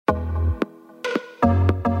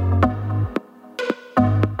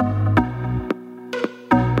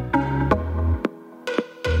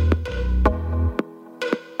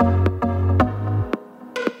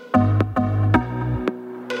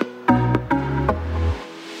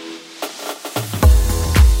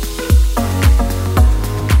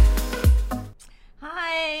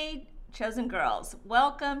Chosen Girls.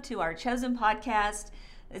 Welcome to our Chosen podcast.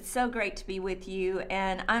 It's so great to be with you,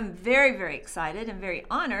 and I'm very, very excited and very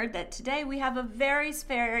honored that today we have a very,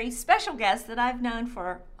 very special guest that I've known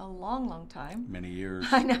for a long, long time. Many years.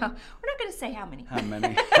 I know. We're not going to say how many. How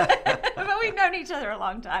many? But we've known each other a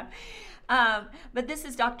long time. But this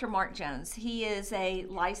is Dr. Mark Jones. He is a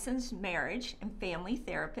licensed marriage and family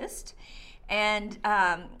therapist. And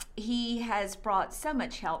he has brought so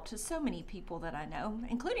much help to so many people that I know,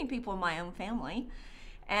 including people in my own family.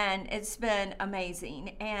 And it's been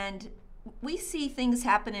amazing. And we see things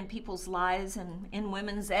happen in people's lives and in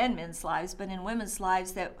women's and men's lives, but in women's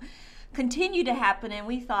lives that continue to happen. And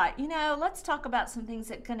we thought, let's talk about some things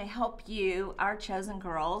that are going to help you, our chosen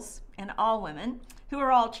girls, and all women who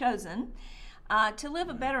are all chosen, to live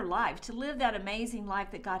a better life, to live that amazing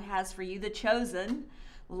life that God has for you, the chosen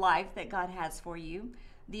life that God has for you,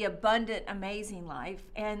 the abundant, amazing life,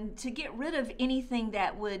 and to get rid of anything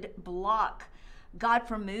that would block God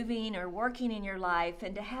from moving or working in your life,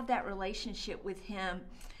 and to have that relationship with Him,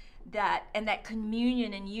 that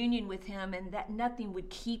communion and union with Him, and that nothing would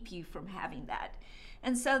keep you from having that.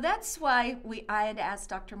 And so that's why I had asked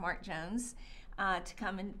Dr. Mark Jones to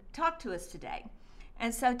come and talk to us today.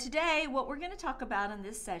 And so today, what we're going to talk about in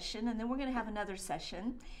this session, and then we're going to have another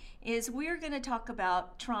session, is we're going to talk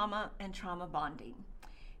about trauma and trauma bonding.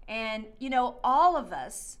 And, all of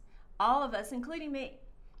us, including me,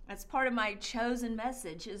 that's part of my chosen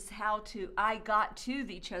message, is how I got to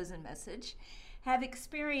the chosen message, have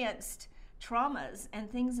experienced traumas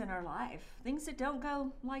and things in our life, things that don't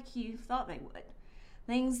go like you thought they would,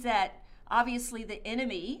 things that obviously the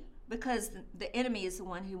enemy, because the enemy is the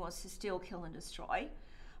one who wants to steal, kill, and destroy,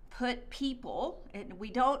 put people, and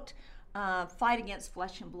we don't fight against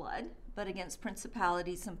flesh and blood, but against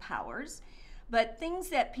principalities and powers. But things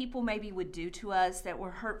that people maybe would do to us that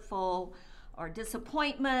were hurtful, or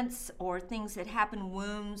disappointments, or things that happen,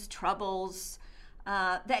 wounds, troubles,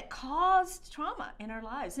 that caused trauma in our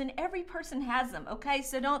lives. And every person has them, okay?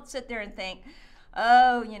 So don't sit there and think,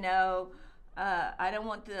 I don't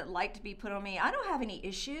want the light to be put on me. I don't have any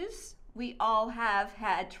issues. We all have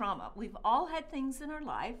had trauma. We've all had things in our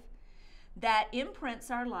life that imprints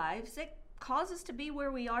our lives, that cause us to be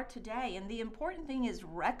where we are today. And the important thing is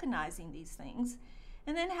recognizing these things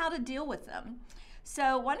and then how to deal with them.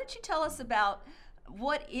 So why don't you tell us about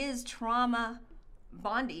what is trauma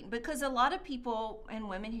bonding? Because a lot of people and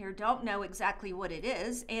women here don't know exactly what it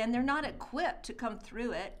is, and they're not equipped to come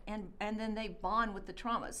through it, and then they bond with the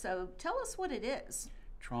trauma. So tell us what it is.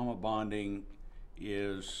 Trauma bonding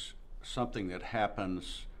is something that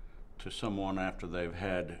happens to someone after they've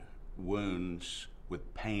had wounds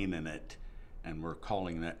with pain in it, and we're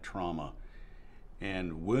calling that trauma.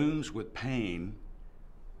 And wounds with pain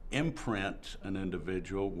imprint an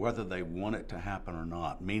individual whether they want it to happen or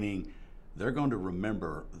not, meaning they're going to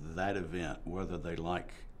remember that event whether they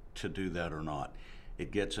like to do that or not.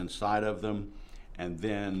 It gets inside of them, and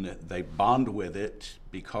then they bond with it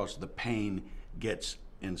because the pain gets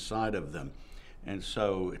inside of them. And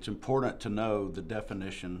so it's important to know the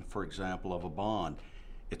definition, for example, of a bond.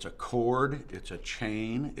 It's a cord, it's a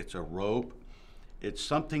chain, it's a rope. It's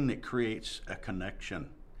something that creates a connection.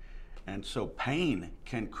 And so pain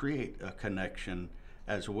can create a connection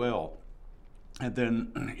as well. And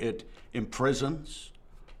then it imprisons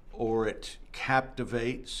or it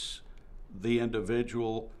captivates the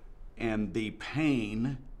individual, and the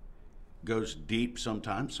pain goes deep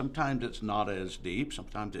sometimes. Sometimes it's not as deep.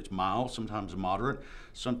 Sometimes it's mild, sometimes moderate,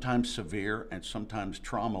 sometimes severe, and sometimes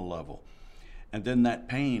trauma level. And then that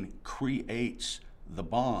pain creates the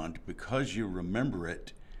bond because you remember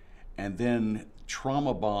it. And then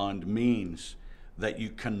trauma bond means that you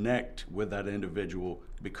connect with that individual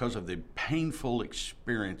because of the painful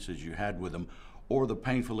experiences you had with them, or the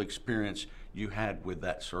painful experience you had with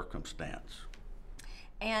that circumstance.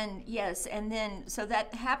 And yes, and then so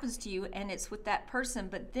that happens to you, and it's with that person.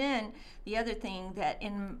 But then the other thing that,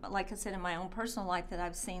 like I said, in my own personal life that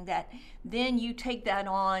I've seen, that then you take that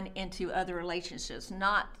on into other relationships,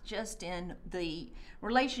 not just in the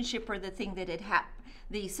relationship or the thing that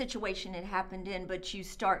the situation it happened in, but you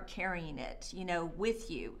start carrying it,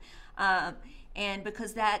 with you. And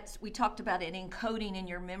because we talked about it encoding in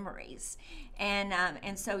your memories,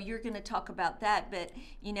 and so you're going to talk about that. But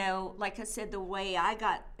like I said, the way I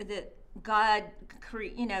got that, God,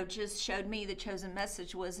 just showed me the chosen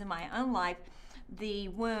message was in my own life. The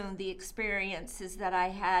wound, the experiences that I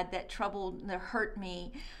had that troubled, that hurt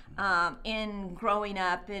me in growing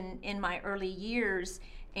up in my early years.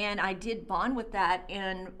 And I did bond with that,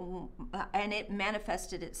 and it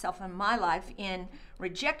manifested itself in my life in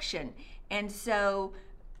rejection. And so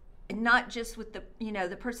not just with the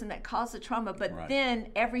the person that caused the trauma, but Right. then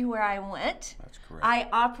everywhere I went, That's correct. I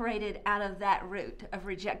operated out of that root of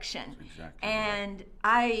rejection. That's exactly And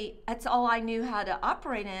that's all I knew how to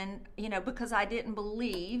operate in, because I didn't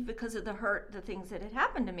believe, because of the hurt, the things that had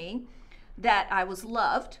happened to me, that I was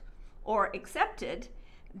loved or accepted.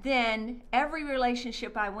 Then every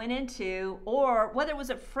relationship I went into, or whether it was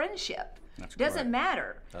a friendship, That's doesn't correct.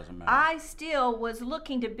 matter. Doesn't matter. I still was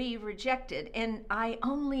looking to be rejected, and I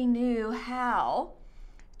only knew how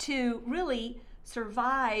to really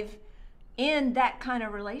survive in that kind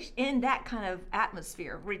of in that kind of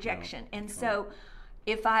atmosphere, rejection. And so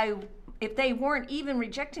if they weren't even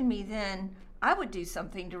rejecting me, then I would do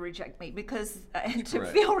something to reject me, because to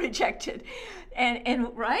correct. feel rejected.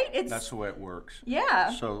 And right? That's the way it works.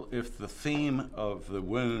 Yeah. So if the theme of the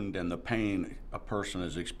wound and the pain a person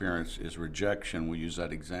has experienced is rejection, we use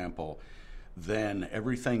that example, then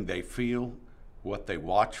everything they feel, what they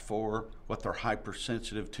watch for, what they're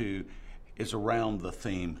hypersensitive to, is around the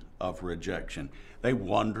theme of rejection. They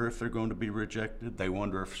wonder if they're going to be rejected. They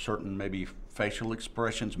wonder if certain maybe facial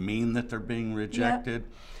expressions mean that they're being rejected.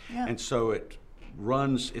 Yeah. And so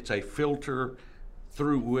it's a filter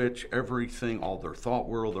through which everything, all their thought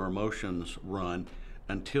world, their emotions run,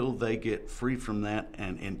 until they get free from that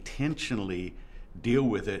and intentionally deal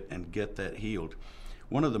with it and get that healed.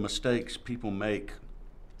 One of the mistakes people make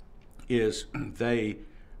is they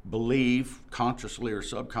believe, consciously or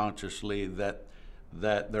subconsciously, that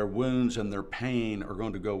their wounds and their pain are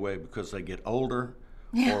going to go away because they get older,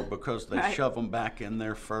 or because they Right. shove them back in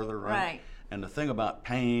there further, right? Right. And the thing about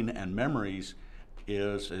pain and memories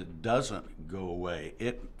is it doesn't go away.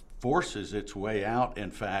 It forces its way out,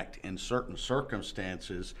 in fact, in certain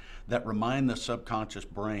circumstances that remind the subconscious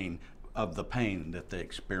brain of the pain that they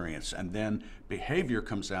experience. And then behavior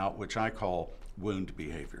comes out, which I call wound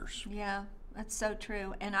behaviors. Yeah, that's so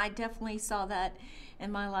true. And I definitely saw that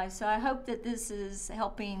in my life. So I hope that this is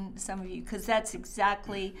helping some of you, because that's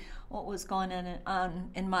exactly what was going on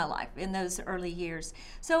in my life in those early years.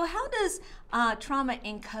 So how does trauma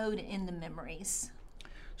encode in the memories?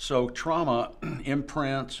 So trauma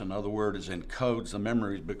imprints, in other words, encodes the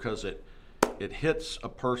memories, because it hits a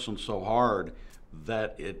person so hard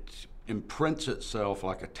that it imprints itself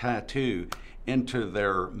like a tattoo into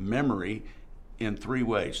their memory in three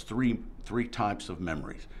ways, three types of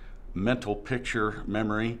memories. Mental picture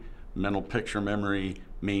memory. Mental picture memory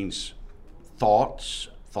means thoughts,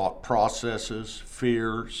 thought processes,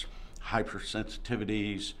 fears,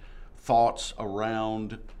 hypersensitivities, thoughts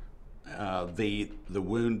around the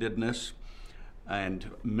woundedness. And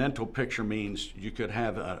mental picture means you could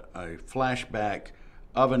have a flashback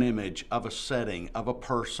of an image, of a setting, of a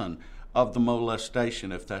person, of the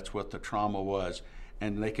molestation, if that's what the trauma was.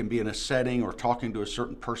 And they can be in a setting or talking to a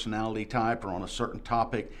certain personality type or on a certain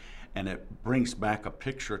topic, and it brings back a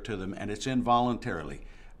picture to them, and it's involuntarily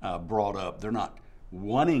brought up. They're not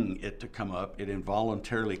wanting it to come up. It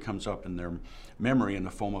involuntarily comes up in their memory in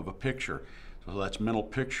the form of a picture. So that's mental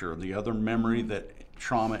picture. The other memory that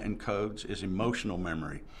trauma encodes is emotional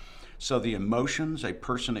memory. So the emotions a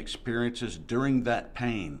person experiences during that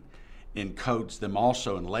pain encodes them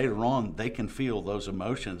also, and later on they can feel those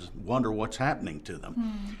emotions, wonder what's happening to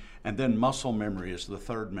them. And then muscle memory is the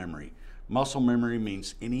third memory. Muscle memory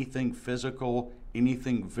means anything physical,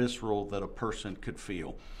 anything visceral that a person could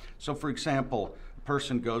feel. So for example, a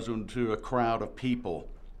person goes into a crowd of people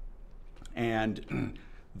and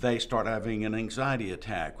they start having an anxiety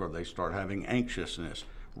attack, or they start having anxiousness,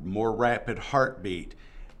 more rapid heartbeat,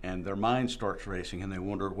 and their mind starts racing, and they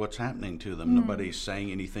wonder what's happening to them. Nobody's saying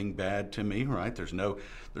anything bad to me, right? There's no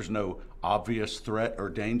obvious threat or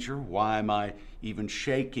danger. Why am I even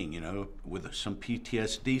shaking, with some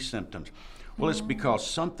PTSD symptoms? Well, it's because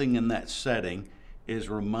something in that setting is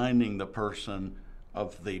reminding the person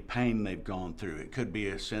of the pain they've gone through. It could be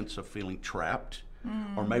a sense of feeling trapped,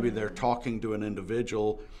 or maybe they're talking to an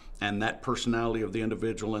individual, and that personality of the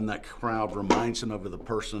individual in that crowd reminds them of the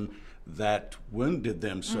person that wounded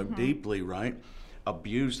them so deeply, right?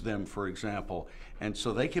 Abused them, for example. And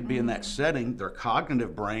so they could be in that setting. Their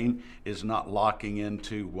cognitive brain is not locking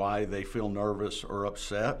into why they feel nervous or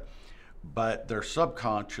upset, but their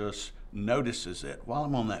subconscious notices it. While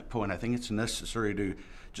I'm on that point, I think it's necessary to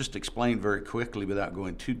just explain very quickly, without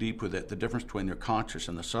going too deep with it, the difference between the conscious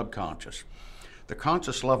and the subconscious. The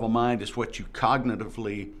conscious level mind is what you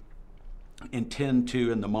cognitively intend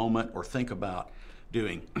to in the moment or think about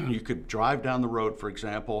doing. You could drive down the road, for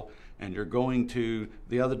example, and you're going to,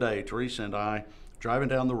 the other day, Teresa and I, driving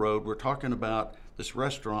down the road, we're talking about this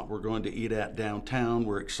restaurant we're going to eat at downtown.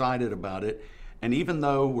 We're excited about it. And even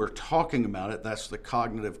though we're talking about it, that's the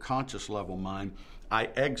cognitive conscious level mind, I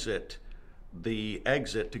exit the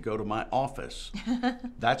exit to go to my office.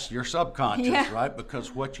 That's your subconscious, Yeah. right?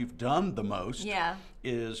 Because what you've done the most Yeah.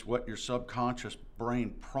 is what your subconscious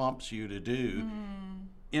brain prompts you to do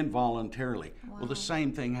involuntarily. Well, the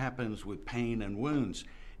same thing happens with pain and wounds.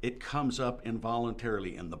 It comes up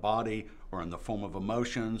involuntarily in the body or in the form of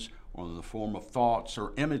emotions or in the form of thoughts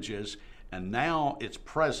or images, and now it's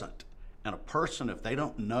present. And a person, if they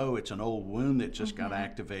don't know it's an old wound that just got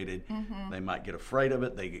activated, they might get afraid of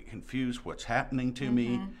it, they get confused, what's happening to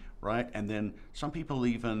me, right? And then some people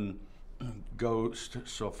even go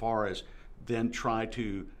so far as then try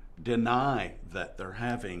to deny that they're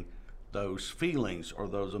having those feelings or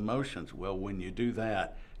those emotions. Well, when you do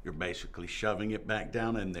that, you're basically shoving it back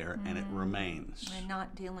down in there and it remains. And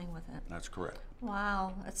not dealing with it. That's correct.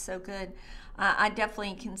 Wow, that's so good. I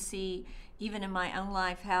definitely can see, even in my own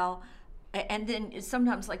life, how, and then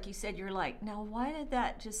sometimes, like you said, you're like, now, why did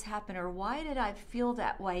that just happen? Or why did I feel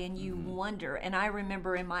that way? And you wonder. And I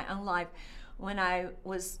remember in my own life when I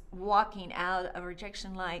was walking out of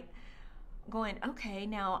rejection, like going, okay,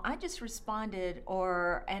 now I just responded,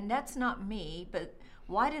 and that's not me, but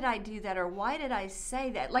why did I do that? Or why did I say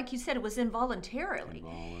that? Like you said, it was involuntarily.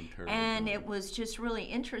 And it was just really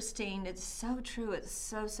interesting. It's so true. It's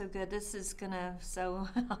so, so good. This is going to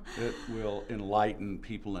It will enlighten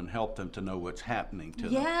people and help them to know what's happening to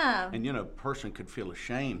them. Yeah. And a person could feel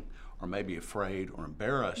ashamed or maybe afraid or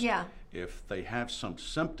embarrassed if they have some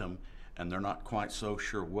symptom and they're not quite so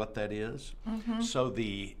sure what that is. So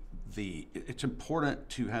it's important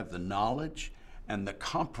to have the knowledge and the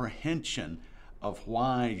comprehension of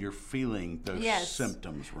why you're feeling those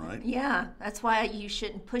symptoms, right? Yeah, that's why you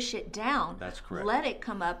shouldn't push it down. That's correct. Let it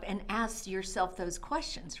come up and ask yourself those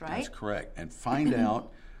questions, right? That's correct. And find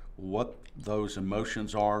out what those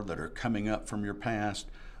emotions are that are coming up from your past,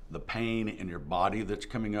 the pain in your body that's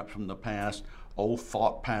coming up from the past, old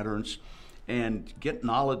thought patterns, and get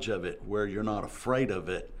knowledge of it where you're not afraid of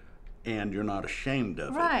it and you're not ashamed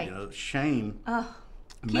of it. Shame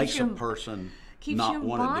makes a person not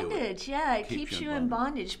want to do it. Keeps you in bondage. Yeah, it keeps you in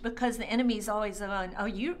bondage because the enemy's always going, oh,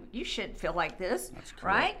 you shouldn't feel like this. That's correct.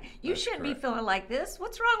 Right? You shouldn't be feeling like this.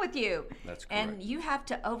 What's wrong with you? That's correct. And you have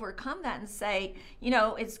to overcome that and say,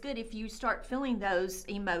 it's good if you start feeling those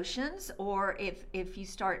emotions, or if you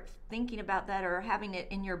start thinking about that or having it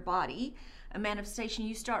in your body, a manifestation,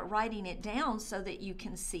 you start writing it down so that you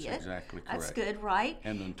can see it. Exactly correct. That's good, right?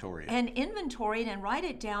 Inventory it. And inventory it and write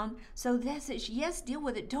it down. So this is, yes, deal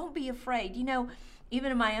with it. Don't be afraid.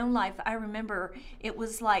 Even in my own life, I remember it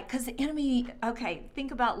was like, because the enemy,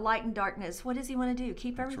 think about light and darkness. What does he want to do?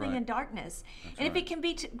 Keep everything in darkness. And if it can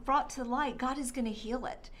be brought to light, God is going to heal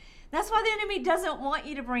it. That's why the enemy doesn't want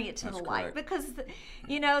you to bring it to the light, because the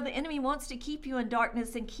enemy wants to keep you in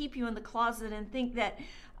darkness and keep you in the closet and think that,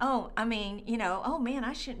 oh man,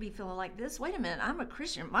 I shouldn't be feeling like this. Wait a minute, I'm a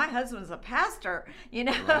Christian. My husband's a pastor.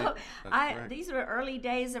 Right. These are early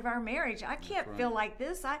days of our marriage. I can't feel like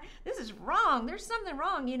this. This is wrong. There's something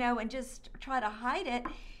wrong, and just try to hide it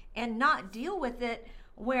and not deal with it.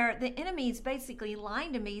 Where the enemy's basically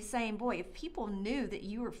lying to me, saying, boy, if people knew that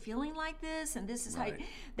you were feeling like this and this is how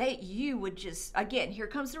you would just, again, here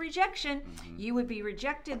comes the rejection. You would be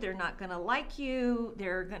rejected. They're not going to like you.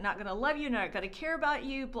 They're not going to love you. They're not going to care about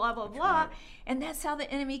you, blah, blah, blah. And that's how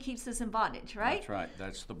the enemy keeps us in bondage, right? That's right.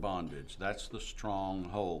 That's the bondage. That's the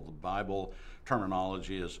stronghold. The Bible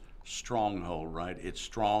terminology is stronghold, right? It's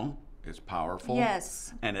strong, it's powerful.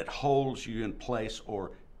 Yes. And it holds you in place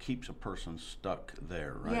or keeps a person stuck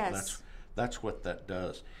there, right? Yes. That's what that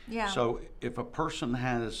does. Yeah. So if a person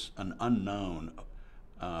has an unknown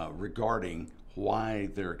regarding why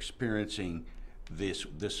they're experiencing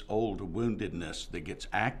this old woundedness that gets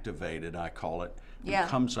activated, I call it, and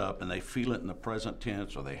comes up, and they feel it in the present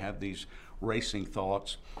tense, or they have these racing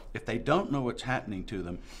thoughts, if they don't know what's happening to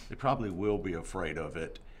them, they probably will be afraid of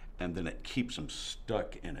it. And then it keeps them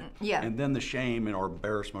stuck in it. Yeah. And then the shame or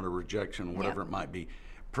embarrassment or rejection, whatever it might be,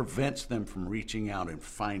 prevents them from reaching out and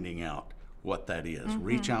finding out what that is.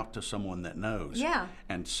 Reach out to someone that knows. Yeah.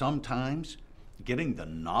 And sometimes getting the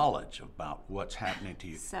knowledge about what's happening to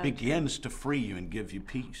you begins to free you and give you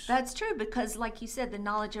peace. That's true, because like you said, the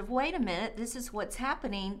knowledge of, wait a minute, this is what's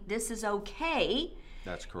happening. This is okay.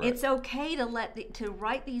 That's correct. It's okay to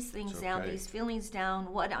write these things down, these feelings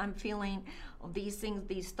down, what I'm feeling, these things,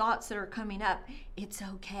 these thoughts that are coming up. It's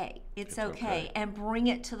okay. It's okay. And bring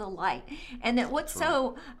it to the light. And that what's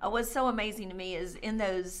so amazing to me is in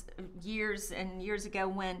those years and years ago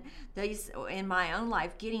when in my own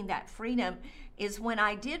life, getting that freedom is when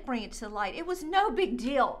I did bring it to the light. It was no big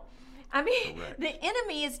deal. I mean, Correct. the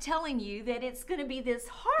enemy is telling you that it's going to be this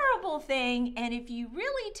horrible thing, and if you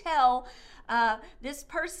really tell this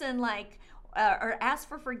person, like, or ask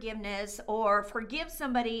for forgiveness or forgive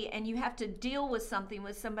somebody, and you have to deal with something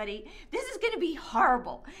with somebody, this is going to be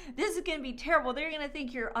horrible. This is going to be terrible. They're going to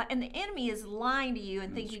think you're, and the enemy is lying to you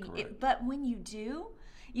and thinking, but when you do,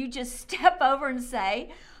 you just step over and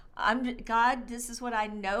say, God, this is what I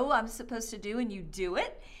know I'm supposed to do, and you do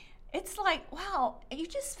it. It's like, wow, you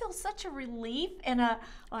just feel such a relief and a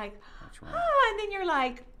like, That's right. and then you're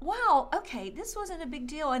like, wow, okay, this wasn't a big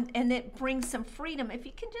deal. And it brings some freedom. If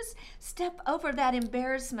you can just step over that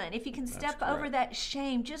embarrassment, if you can step over that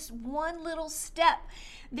shame, just one little step,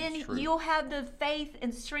 then you'll have the faith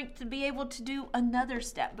and strength to be able to do another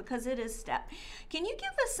step, because it is step. Can you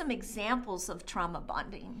give us some examples of trauma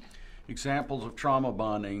bonding? Examples of trauma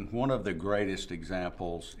bonding, one of the greatest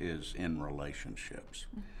examples is in relationships.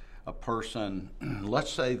 A person,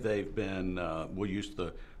 let's say they've been, we'll use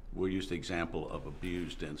the example of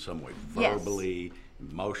abused in some way, verbally,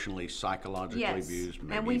 emotionally, psychologically abused,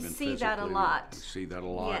 maybe and we even see that a lot. We see that a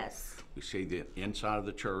lot. Yes. We see the inside of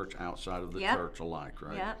the church, outside of the church alike,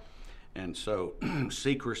 right? Yep. And so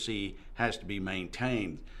secrecy has to be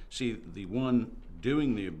maintained. See, the one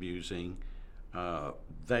doing the abusing,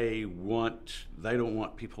 they don't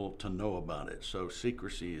want people to know about it. So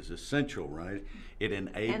secrecy is essential, right? It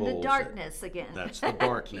enables. And the darkness again. That's the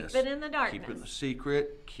darkness. Keep it in the darkness. Keep it in the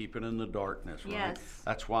secret. Keep it in the darkness, right? Yes.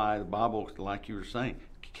 That's why the Bible, like you were saying,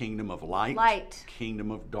 kingdom of light.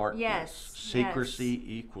 Kingdom of darkness. Yes. Secrecy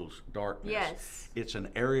equals darkness. Yes. It's an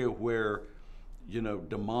area where,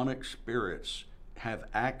 demonic spirits have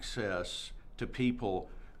access to people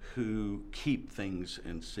who keep things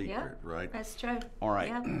in secret, right? That's true. All right.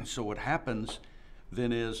 Yep. So what happens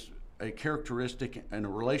then is a characteristic in a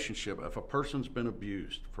relationship. If a person's been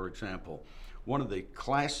abused, for example, one of the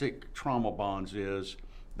classic trauma bonds is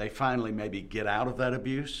they finally maybe get out of that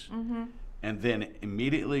abuse, and then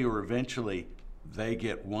immediately or eventually they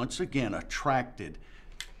get once again attracted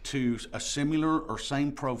to a similar or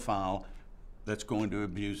same profile that's going to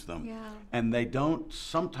abuse them. Yeah. And they don't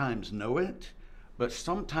sometimes know it, but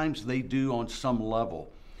sometimes they do on some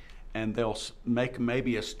level. And they'll make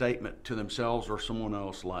maybe a statement to themselves or someone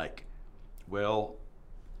else like, well,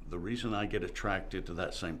 the reason I get attracted to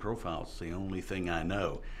that same profile is the only thing I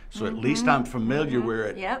know. So at least I'm familiar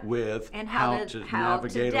with and how to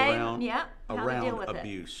navigate around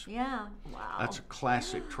abuse. Yeah. Wow. That's a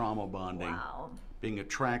classic trauma bonding. Wow. Being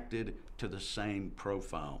attracted to the same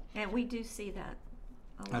profile. And we do see that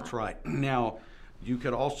a lot. That's right. Now, you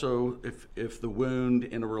could also, if the wound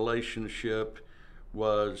in a relationship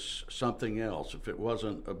was something else, if it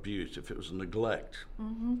wasn't abuse, if it was neglect,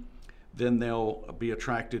 then they'll be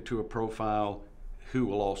attracted to a profile who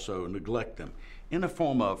will also neglect them. In the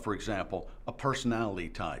form of, for example, a personality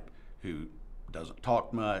type who doesn't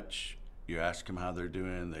talk much. You ask them how they're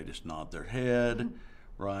doing, they just nod their head,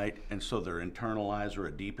 right? And so they're internalizer,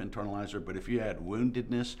 a deep internalizer. But if you had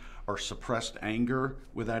woundedness or suppressed anger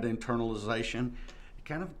with that internalization, it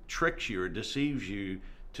kind of tricks you or deceives you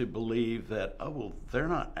to believe that, oh, well, they're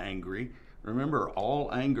not angry. Remember,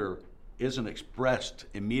 all anger isn't expressed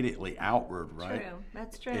immediately outward, right? True,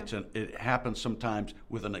 that's true. It happens sometimes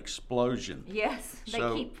with an explosion. Yes, they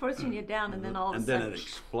keep pushing you down, and then all of a sudden, and then it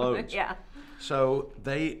explodes. Yeah. So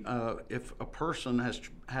if a person has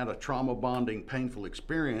had a trauma bonding, painful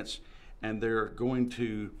experience, and they're going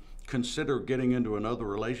to consider getting into another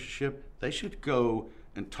relationship, they should go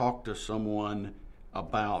and talk to someone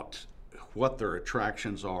about what their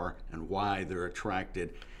attractions are and why they're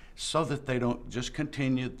attracted, so that they don't just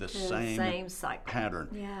continue the same cycle. Pattern.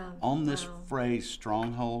 Yeah. On this phrase,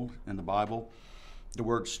 stronghold, in the Bible, the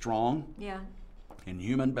word strong, in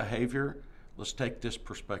human behavior, let's take this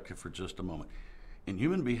perspective for just a moment. In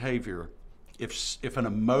human behavior, if an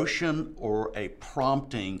emotion or a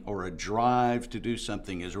prompting or a drive to do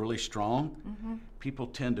something is really strong, people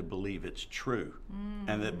tend to believe it's true,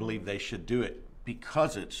 and they believe they should do it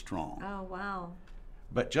because it's strong. Oh, wow.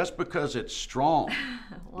 But just because it's strong,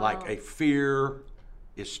 like a fear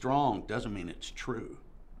is strong, doesn't mean it's true.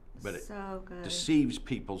 But it deceives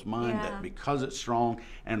people's mind that because it's strong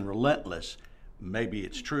and relentless, maybe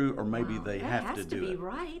it's true, or maybe they have to do it.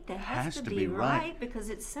 Right. That has to be right because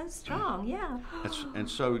it's so strong. Yeah. And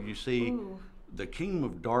so you see, the kingdom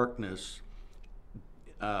of darkness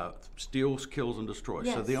steals, kills, and destroys.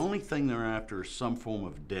 Yes. So the only thing they're after is some form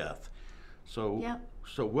of death. So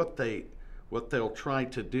what they'll try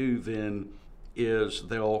to do then is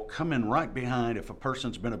they'll come in right behind. If a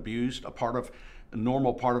person's been abused, a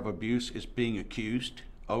normal part of abuse is being accused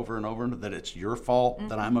over and over, that it's your fault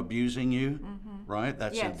that I'm abusing you, right?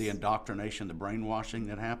 That's Yes. the indoctrination, the brainwashing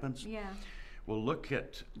that happens. Yeah. Well, look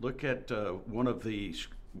at one of the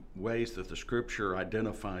ways that the scripture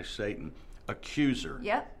identifies Satan, accuser.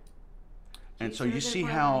 Yep. And so you Accuser of see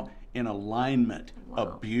the how brethren. in alignment, Wow.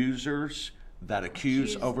 abusers that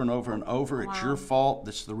accuse over and over and over, it's Wow. your fault.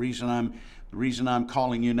 This is the reason I'm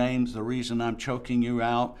calling you names, the reason I'm choking you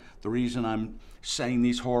out, the reason I'm saying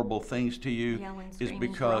these horrible things to you Yelling, is screaming,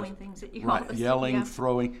 because throwing things at you. right, all this- yelling, yeah.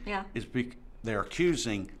 throwing Yeah. is they're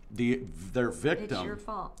accusing their victim. It's your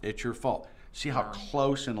fault. It's your fault. See how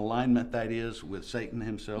close in alignment that is with Satan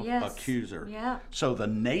himself? Yes. Accuser. Yeah. So the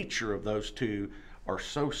nature of those two are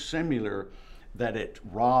so similar that it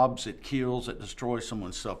robs, it kills, it destroys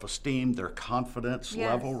someone's self-esteem, their confidence Yes.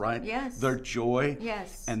 level, right? Yes. Their joy.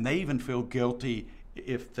 Yes. And they even feel guilty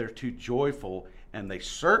if they're too joyful, and they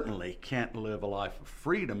certainly can't live a life of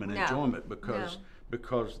freedom and No. enjoyment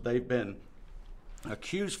because they've been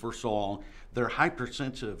accused for so long. They're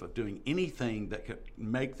hypersensitive of doing anything that could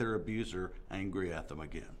make their abuser angry at them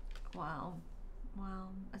again. Wow. Wow.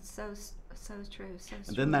 It's so true. So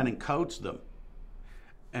And then that encodes them.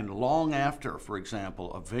 And long after, for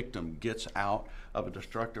example, a victim gets out of a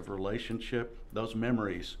destructive relationship, those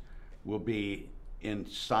memories will be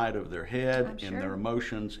inside of their head, I'm in their sure.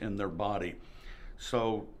 emotions, in their body.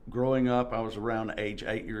 So growing up, I was around age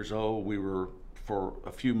 8 years old. We were, for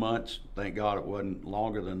a few months, thank God it wasn't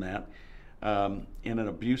longer than that, in an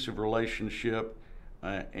abusive relationship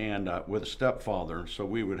and with a stepfather. So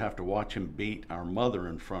we would have to watch him beat our mother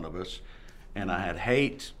in front of us. And I had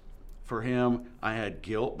hate for him. I had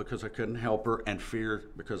guilt because I couldn't help her, and fear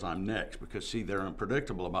because I'm next. Because see, they're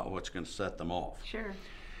unpredictable about what's going to set them off. Sure.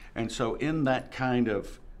 And so in that kind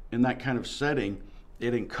of setting,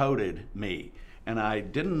 it encoded me. And I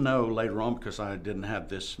didn't know later on, because I didn't have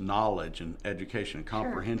this knowledge and education and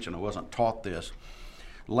comprehension. I wasn't taught this.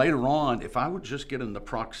 Later on, if I would just get in the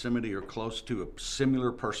proximity or close to a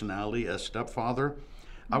similar personality as stepfather,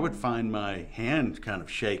 I would find my hand kind of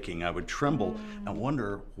shaking. I would tremble and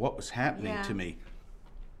wonder what was happening Yeah. to me.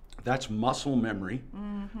 That's muscle memory,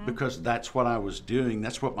 because that's what I was doing.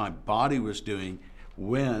 That's what my body was doing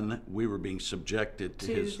when we were being subjected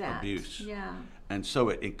to his that. abuse. Yeah. And so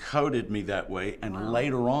it encoded me that way. And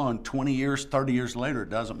later on, 20 years, 30 years later, it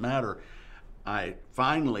doesn't matter, I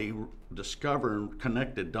finally discovered and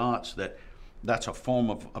connected dots that that's a form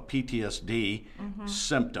of a PTSD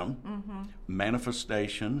symptom,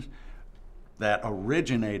 manifestation that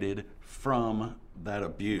originated from that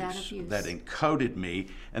abuse, that encoded me,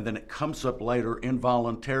 and then it comes up later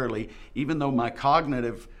involuntarily, even though my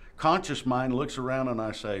cognitive, conscious mind looks around and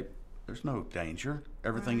I say, there's no danger,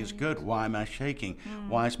 everything is good, why am I shaking?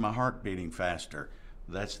 Why is my heart beating faster?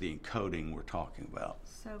 That's the encoding we're talking about.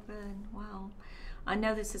 So good. Wow. I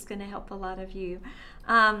know this is going to help a lot of you.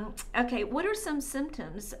 Okay, what are some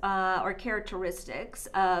symptoms or characteristics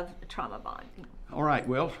of trauma bonding? All right,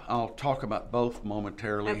 well, I'll talk about both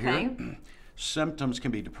momentarily here. Symptoms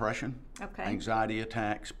can be depression, anxiety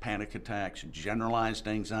attacks, panic attacks, generalized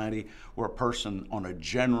anxiety, where a person on a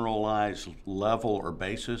generalized level or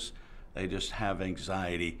basis, they just have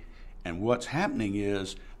anxiety. And what's happening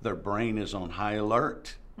is their brain is on high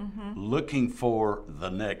alert, looking for the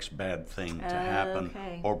next bad thing to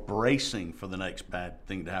happen, or bracing for the next bad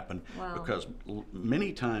thing to happen. Because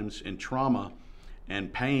many times in trauma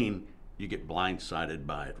and pain, you get blindsided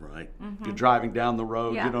by it, right? You're driving down the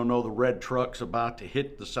road, you don't know the red truck's about to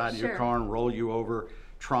hit the side of your car and roll you over,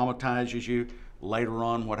 traumatizes you. Later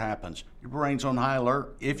on, what happens? Your brain's on high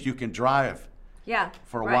alert. If you can drive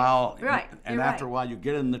for a while, and after a while you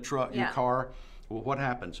get in the truck, your car, well, what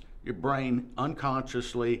happens? Your brain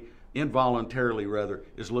unconsciously, involuntarily rather,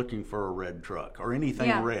 is looking for a red truck or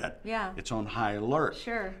anything red. It's on high alert.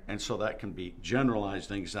 And so that can be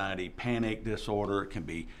generalized anxiety, panic disorder, it can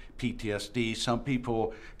be PTSD. Some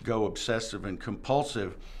people go obsessive and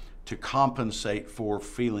compulsive to compensate for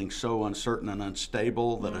feeling so uncertain and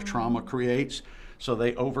unstable that a trauma creates. So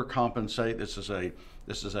they overcompensate.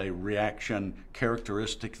 This is a reaction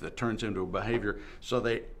characteristic that turns into a behavior. So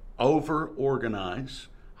they over-organize,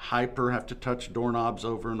 have to touch doorknobs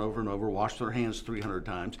over and over and over, wash their hands 300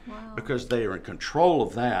 times because they are in control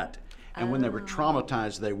of that. And when they were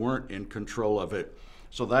traumatized, they weren't in control of it.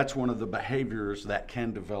 So that's one of the behaviors that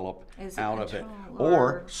can develop out of it.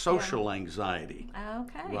 Or social anxiety.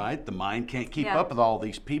 Right? The mind can't keep up with all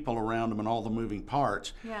these people around them and all the moving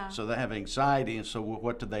parts. So they have anxiety, and so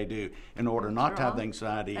what do? In order not to have the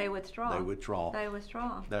anxiety, they withdraw.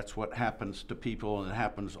 That's what happens to people, and it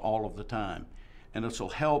happens all of the time. And this will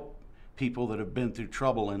help people that have been through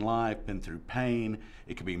trouble in life, been through pain.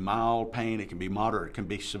 It can be mild pain, it can be moderate, it can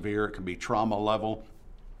be severe, it can be trauma level.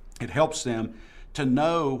 It helps them to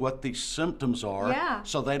know what these symptoms are,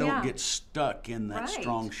 so they don't get stuck in that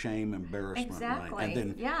strong shame, embarrassment, exactly. and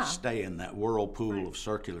then stay in that whirlpool of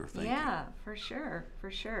circular thinking. Yeah, for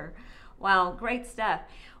sure. Wow, great stuff.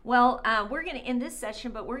 Well, we're going to end this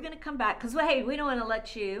session, but we're going to come back because, hey, we don't want to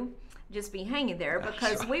let you just be hanging there,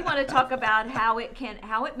 because we want to talk about how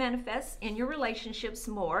it manifests in your relationships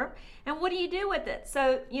more, and what do you do with it.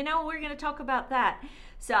 So, we're going to talk about that.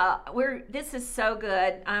 So this is so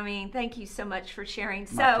good. I mean, thank you so much for sharing.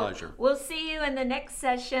 My pleasure. We'll see you in the next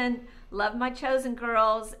session. Love my chosen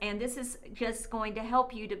girls, and this is just going to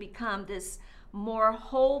help you to become this more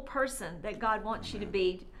whole person that God wants you to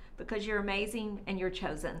be, because you're amazing and you're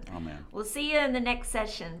chosen. Amen. We'll see you in the next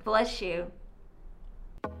session. Bless you.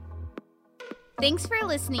 Thanks for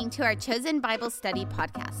listening to our Chosen Bible Study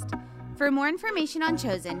podcast. For more information on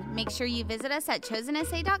Chosen, make sure you visit us at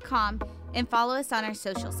chosensa.com and follow us on our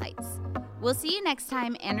social sites. We'll see you next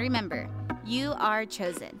time, and remember, you are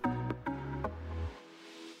chosen.